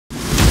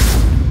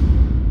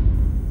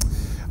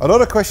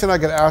Another question I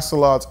get asked a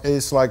lot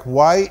is like,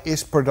 why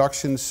is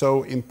production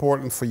so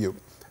important for you?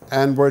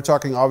 And we're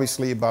talking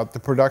obviously about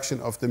the production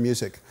of the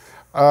music.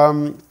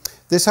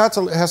 This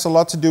has a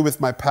lot to do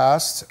with my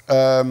past.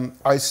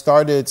 I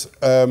started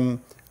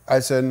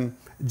as a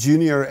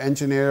junior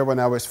engineer when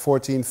I was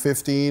 14,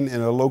 15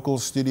 in a local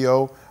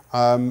studio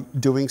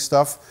doing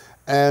stuff.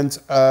 And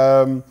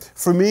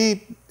for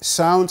me,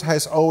 sound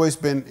has always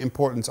been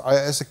important.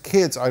 As a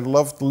kid, I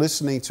loved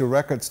listening to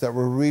records that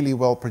were really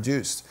well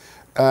produced.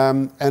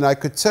 And I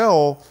could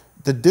tell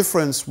the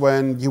difference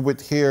when you would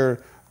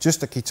hear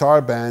just a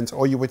guitar band,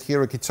 or you would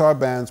hear a guitar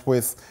band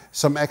with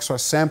some extra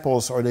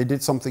samples, or they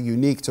did something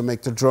unique to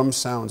make the drums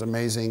sound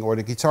amazing, or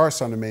the guitar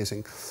sound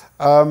amazing.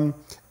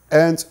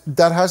 And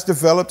that has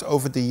developed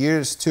over the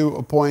years to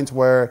a point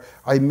where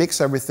I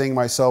mix everything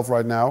myself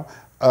right now.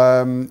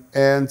 I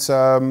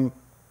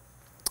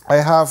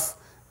have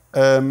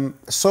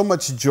so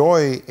much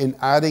joy in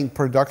adding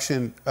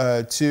production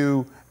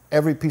to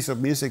every piece of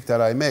music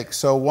that I make.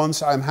 So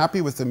once I'm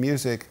happy with the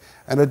music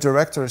and the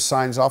director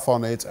signs off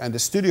on it and the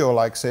studio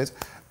likes it,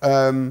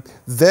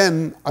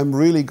 then I'm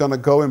really gonna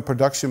go in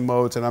production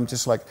mode, and I'm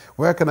just like,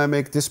 where can I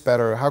make this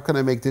better? How can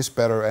I make this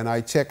better? And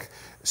I check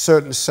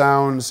certain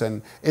sounds,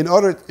 and in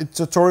other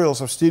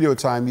tutorials of studio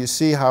time you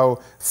see how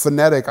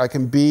phonetic I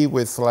can be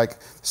with like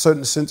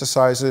certain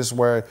synthesizers,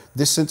 where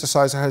this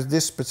synthesizer has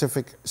this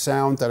specific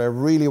sound that I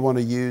really want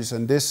to use,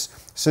 and this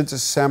synthesizer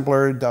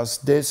sampler does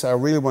this I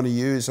really want to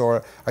use,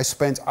 or I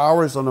spent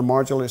hours on a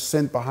modular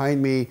synth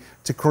behind me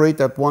to create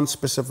that one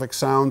specific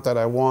sound that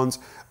I want.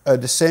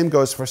 The same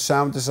goes for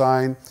sound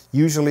design.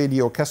 Usually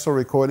the orchestral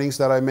recordings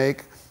that I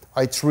make,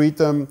 I treat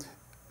them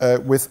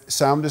with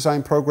sound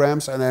design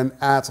programs and then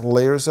add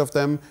layers of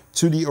them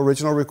to the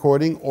original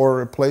recording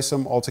or replace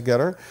them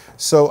altogether.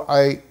 So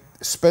I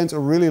spent a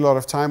really lot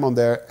of time on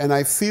there, and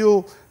I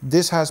feel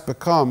this has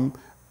become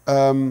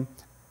an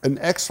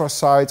extra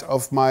side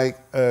of my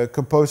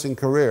composing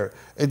career.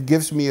 It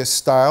gives me a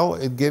style,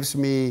 it gives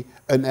me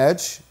an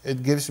edge,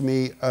 it gives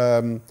me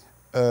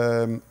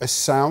a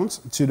sound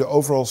to the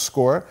overall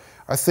score.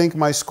 I think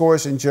my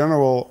scores in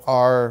general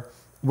are,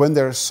 when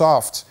they're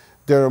soft,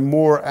 they're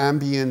more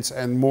ambient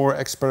and more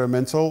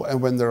experimental,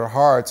 and when they're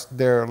hard,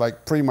 they're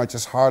like pretty much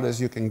as hard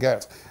as you can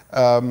get.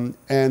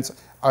 And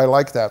I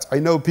like that. I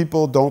know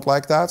people don't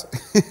like that,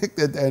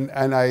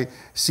 and I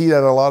see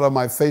that a lot on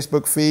my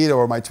Facebook feed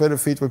or my Twitter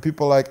feed, where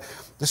people are like,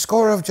 the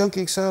score of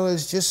Junkie XL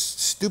is just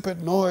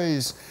stupid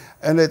noise.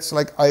 And it's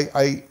like,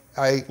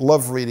 I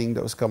love reading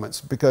those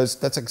comments, because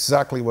that's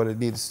exactly what it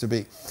needs to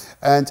be.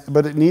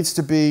 But it needs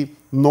to be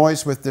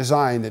noise with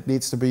design, it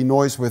needs to be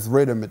noise with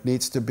rhythm, it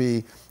needs to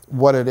be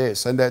what it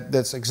is. And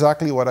that's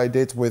exactly what I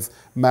did with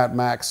Mad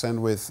Max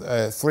and with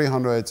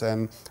 300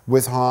 and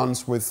with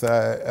Hans, with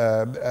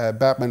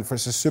Batman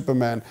versus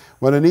Superman.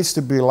 When it needs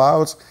to be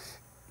loud,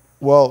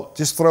 well,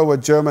 just throw a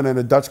German and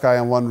a Dutch guy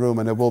in one room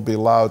and it will be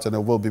loud and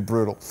it will be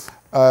brutal.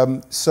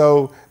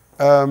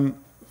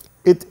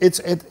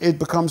 It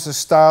becomes a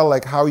style,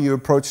 like how you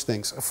approach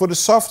things. For the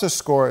softer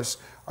scores,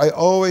 I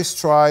always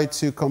try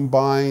to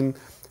combine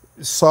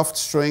soft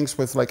strings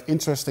with like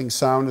interesting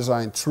sound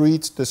design,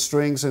 treat the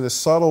strings in a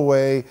subtle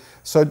way,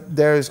 so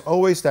there's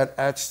always that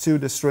edge to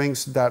the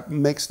strings that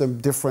makes them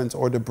different,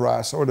 or the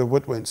brass or the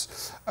woodwinds.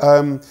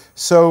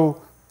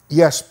 So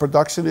yes,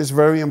 production is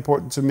very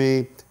important to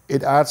me.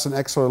 It adds an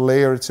extra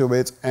layer to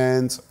it,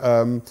 and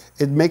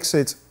it makes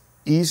it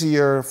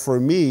easier for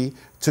me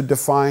to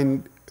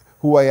define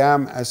who I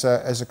am as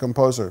a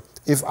composer.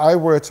 If I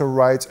were to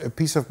write a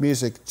piece of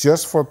music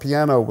just for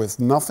piano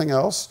with nothing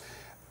else,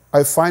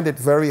 I find it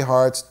very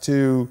hard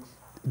to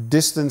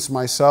distance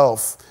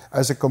myself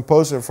as a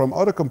composer from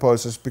other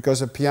composers,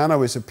 because a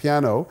piano is a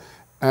piano,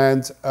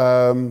 and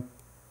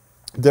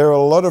there are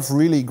a lot of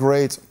really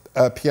great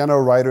piano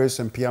writers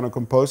and piano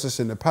composers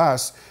in the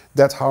past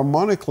that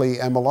harmonically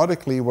and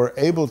melodically were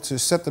able to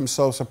set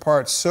themselves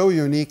apart so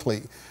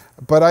uniquely.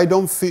 But I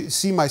don't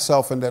see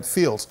myself in that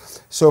field.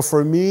 So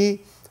for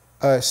me,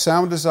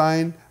 sound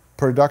design,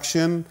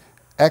 production,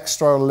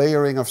 extra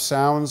layering of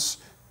sounds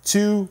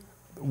to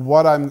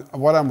what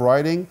I'm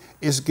writing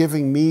is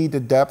giving me the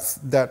depth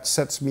that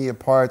sets me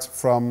apart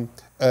from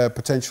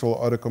potential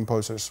other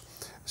composers.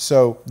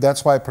 So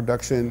that's why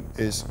production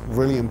is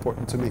really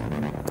important to me.